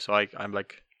same way, so I'm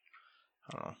like,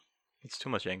 I don't know. It's too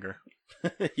much anger.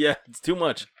 Yeah, it's too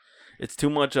much. It's too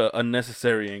much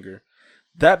unnecessary anger.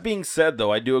 That being said,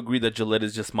 though, I do agree that Gillette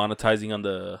is just monetizing on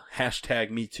the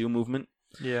hashtag #MeToo movement.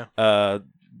 Yeah.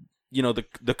 You know,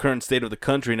 the current state of the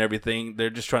country and everything, they're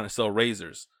just trying to sell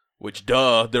razors. Which,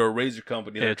 they're a razor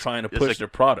company. They're trying to push their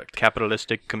product.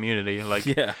 Capitalistic community. Like,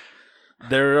 yeah.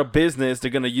 They're a business.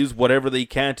 They're going to use whatever they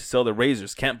can to sell their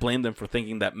razors. Can't blame them for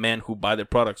thinking that men who buy their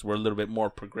products were a little bit more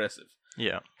progressive.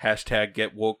 Yeah. Hashtag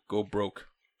get woke, go broke.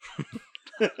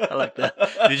 I like that.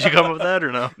 Did you come up with that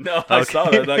or no? No, I saw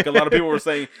that. Like, a lot of people were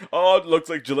saying, oh, it looks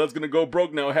like Gillette's going to go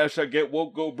broke now. Hashtag get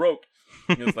woke, go broke.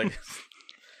 It's like,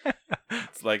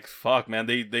 it's like, fuck, man.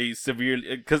 They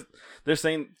severely, because they're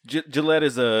saying Gillette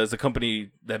is a company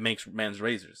that makes men's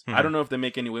razors. I don't know if they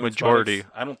make any women's majority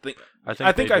products. I don't think.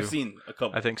 I think I've seen a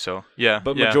couple. I think so. Yeah,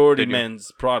 but majority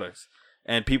men's products,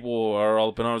 and people are all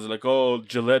up in arms. They're like, oh,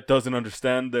 Gillette doesn't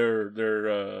understand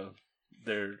their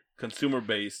consumer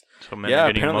base. So men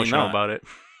are getting emotional about it.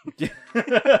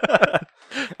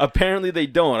 Apparently they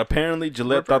don't. Apparently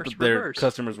Gillette thought that their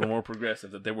customers were more progressive,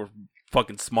 that they were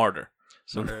fucking smarter.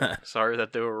 Sorry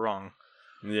that they were wrong.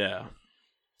 Yeah.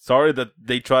 Sorry that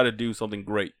they try to do something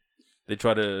great. They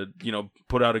try to,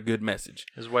 put out a good message.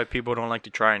 This is why people don't like to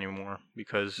try anymore.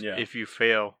 Because if you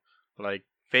fail,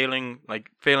 failing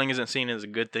isn't seen as a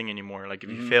good thing anymore. Like, if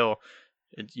you fail,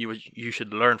 you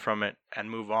should learn from it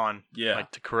and move on. Yeah.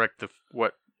 Like, to correct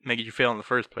what made you fail in the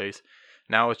first place.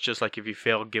 Now it's just like, if you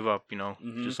fail, give up,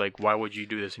 Just like, why would you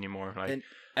do this anymore? Like,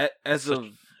 and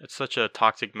it's such a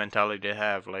toxic mentality to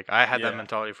have. Like, I had that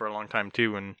mentality for a long time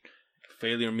too, and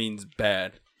failure means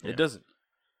bad. It doesn't.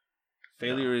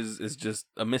 Failure is just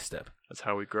a misstep. That's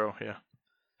how we grow. Yeah.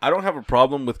 I don't have a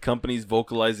problem with companies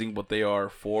vocalizing what they are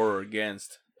for or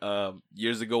against.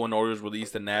 Years ago, when Oreos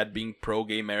released an ad being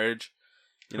pro-gay marriage,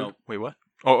 Wait, what?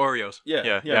 Oh, Oreos.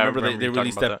 Yeah. I remember they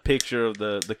released that picture of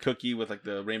the cookie with like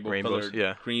the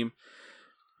rainbow-colored cream.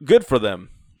 Good for them.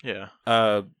 Yeah.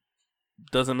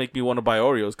 Doesn't make me want to buy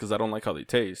Oreos because I don't like how they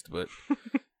taste, but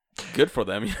good for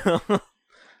them,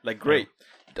 Like, great.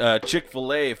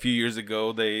 Chick-fil-A a few years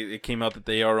ago, it came out that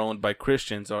they are owned by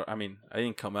Christians. Or I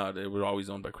didn't come out; they were always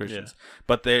owned by Christians. Yeah.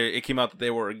 But it came out that they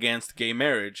were against gay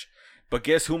marriage. But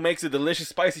guess who makes a delicious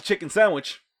spicy chicken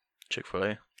sandwich?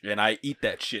 Chick-fil-A. And I eat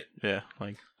that shit. Yeah,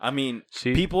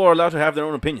 people are allowed to have their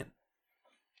own opinion.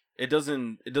 It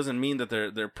doesn't mean that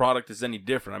their product is any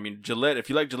different. Gillette, if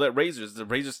you like Gillette razors, the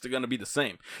razors are going to be the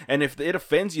same. And if it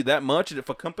offends you that much, and if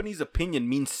a company's opinion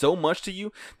means so much to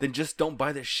you, then just don't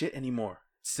buy their shit anymore.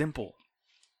 Simple.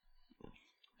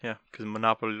 Yeah, because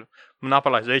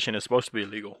monopolization is supposed to be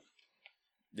illegal.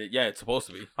 Yeah, it's supposed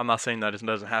to be. I'm not saying that it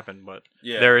doesn't happen, but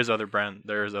there is other brands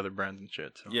and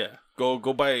shit. So. Yeah, go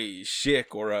buy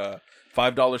Schick or a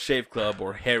 $5 Shave Club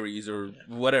or Harry's or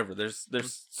whatever.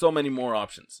 There's so many more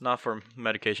options. Not for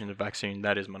medication and vaccine.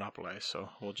 That is monopolized. So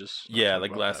we'll just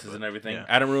like glasses and everything. Yeah.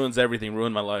 Adam ruins everything.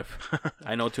 Ruined my life.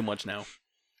 I know too much now.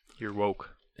 You're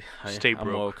woke. Stay broke.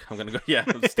 I'm woke. I'm gonna go. Yeah,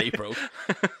 stay broke.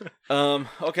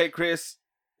 Okay, Chris.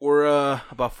 We're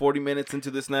about 40 minutes into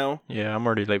this now. Yeah, I'm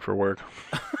already late for work.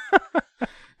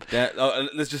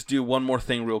 Let's just do one more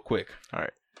thing real quick. All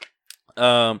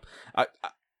right.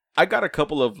 I got a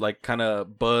couple of like kind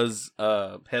of buzz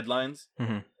headlines,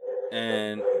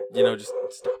 and just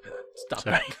stop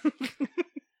it.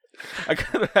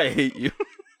 I hate you.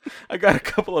 I got a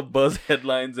couple of buzz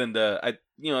headlines, and I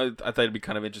thought it'd be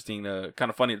kind of interesting,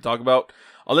 kind of funny to talk about.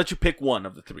 I'll let you pick one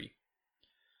of the three.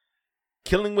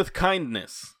 Killing with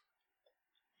kindness.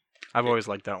 I've always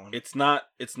liked that one. It's not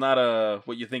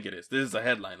what you think it is. This is a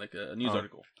headline, like a news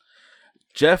article.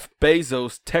 Jeff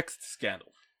Bezos text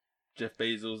scandal. Jeff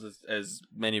Bezos, as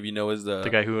many of you know, is the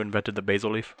guy who invented the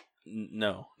basil leaf.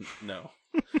 No.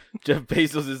 Jeff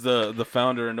Bezos is the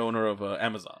founder and owner of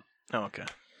Amazon. Oh, okay.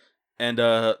 And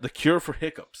the cure for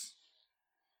hiccups.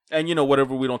 And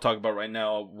whatever we don't talk about right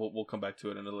now, we'll come back to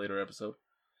it in a later episode.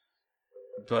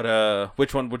 But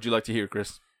which one would you like to hear,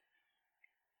 Chris?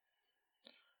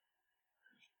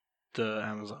 The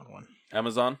Amazon one.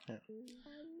 Amazon? Yeah.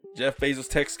 Jeff Bezos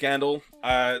tech scandal.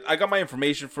 I got my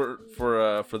information for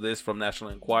this from National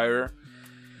Enquirer.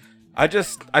 I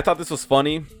thought this was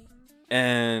funny,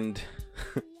 and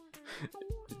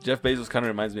Jeff Bezos kind of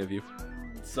reminds me of you.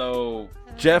 So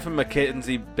Jeff and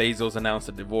Mackenzie Bezos announced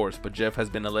a divorce, but Jeff has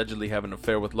been allegedly having an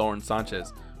affair with Lauren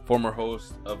Sanchez, former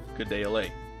host of Good Day LA.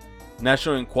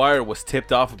 National Enquirer was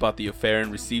tipped off about the affair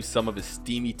and received some of his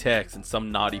steamy texts and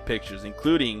some naughty pictures,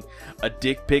 including a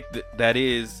dick pic that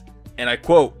is, and I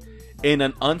quote, in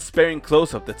an unsparing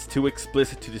close-up that's too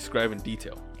explicit to describe in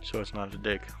detail. So it's not a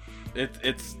dick.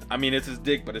 It's his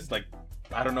dick, but it's like,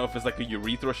 I don't know if it's like a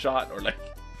urethra shot or like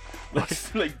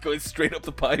going straight up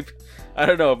the pipe. I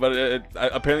don't know, but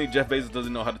apparently Jeff Bezos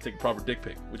doesn't know how to take a proper dick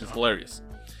pic, which is hilarious.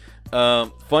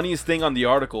 Funniest thing on the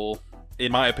article,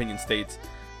 in my opinion, states,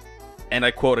 and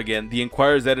I quote again, the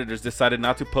Enquirer's editors decided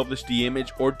not to publish the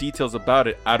image or details about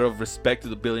it out of respect to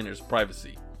the billionaire's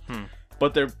privacy.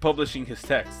 But they're publishing his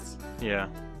texts. Yeah.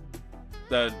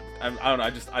 I don't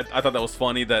know. I thought that was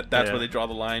funny that's where they draw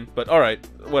the line. But all right,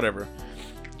 whatever.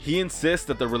 He insists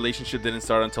that the relationship didn't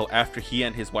start until after he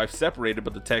and his wife separated,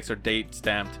 but the texts are date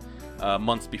stamped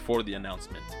months before the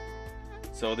announcement.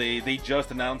 So they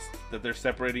just announced that they're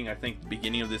separating, I think,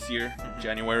 beginning of this year,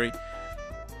 January.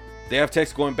 They have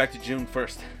texts going back to June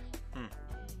 1st.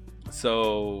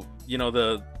 So,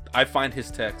 I find his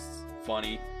texts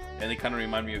funny, and they kind of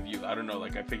remind me of you. I don't know,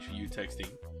 like I picture you texting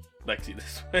Lexi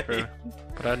this way. Sure.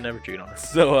 But I'd never cheat on her.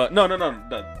 So, no,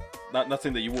 not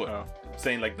saying that you would. Oh. I'm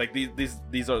saying like this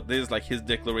is like his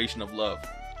declaration of love.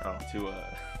 Oh. To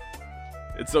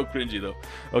it's so cringy though.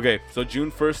 Okay, so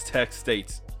June 1st text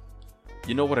states,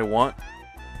 you know what I want?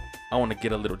 I want to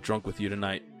get a little drunk with you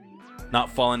tonight. Not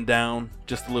falling down,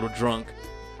 just a little drunk.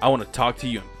 I want to talk to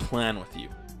you and plan with you.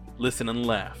 Listen and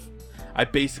laugh. I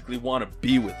basically want to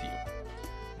be with you.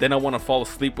 Then I want to fall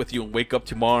asleep with you and wake up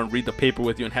tomorrow and read the paper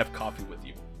with you and have coffee with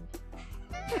you.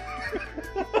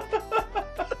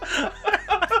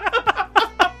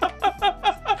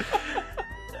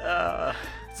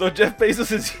 So Jeff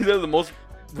Bezos is either the most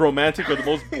romantic or the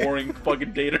most boring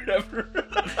fucking dater ever.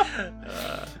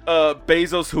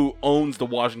 Bezos, who owns the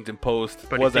Washington Post,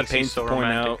 but was at pains to point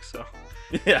out. So.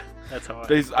 Yeah, that's how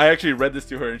I actually read this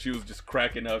to her and she was just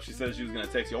cracking up. She said she was gonna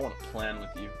text you. I want to plan with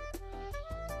you.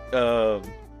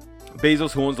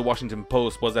 Bezos, who owns the Washington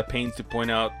Post, was at pains to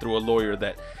point out through a lawyer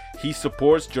that he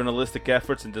supports journalistic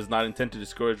efforts and does not intend to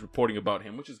discourage reporting about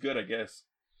him, which is good, I guess.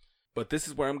 But this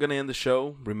is where I'm going to end the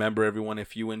show. Remember, everyone,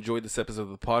 if you enjoyed this episode of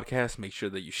the podcast, make sure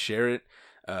that you share it.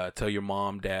 Tell your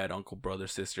mom, dad, uncle, brother,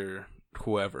 sister,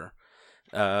 whoever.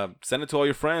 Send it to all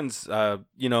your friends.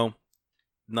 Nothing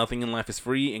in life is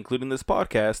free, including this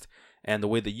podcast. And the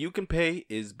way that you can pay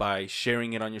is by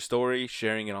sharing it on your story,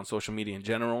 sharing it on social media in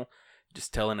general,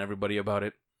 just telling everybody about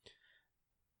it.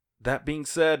 That being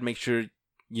said, make sure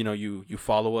you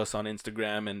follow us on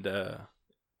Instagram and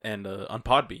on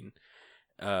Podbean.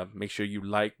 Make sure you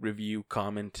like, review,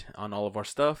 comment on all of our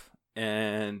stuff.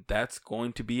 And that's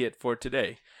going to be it for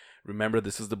today. Remember,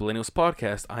 this is the Millennials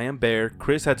Podcast. I am Bear.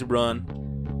 Chris had to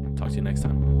run. Talk to you next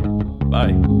time.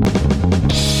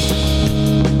 Bye.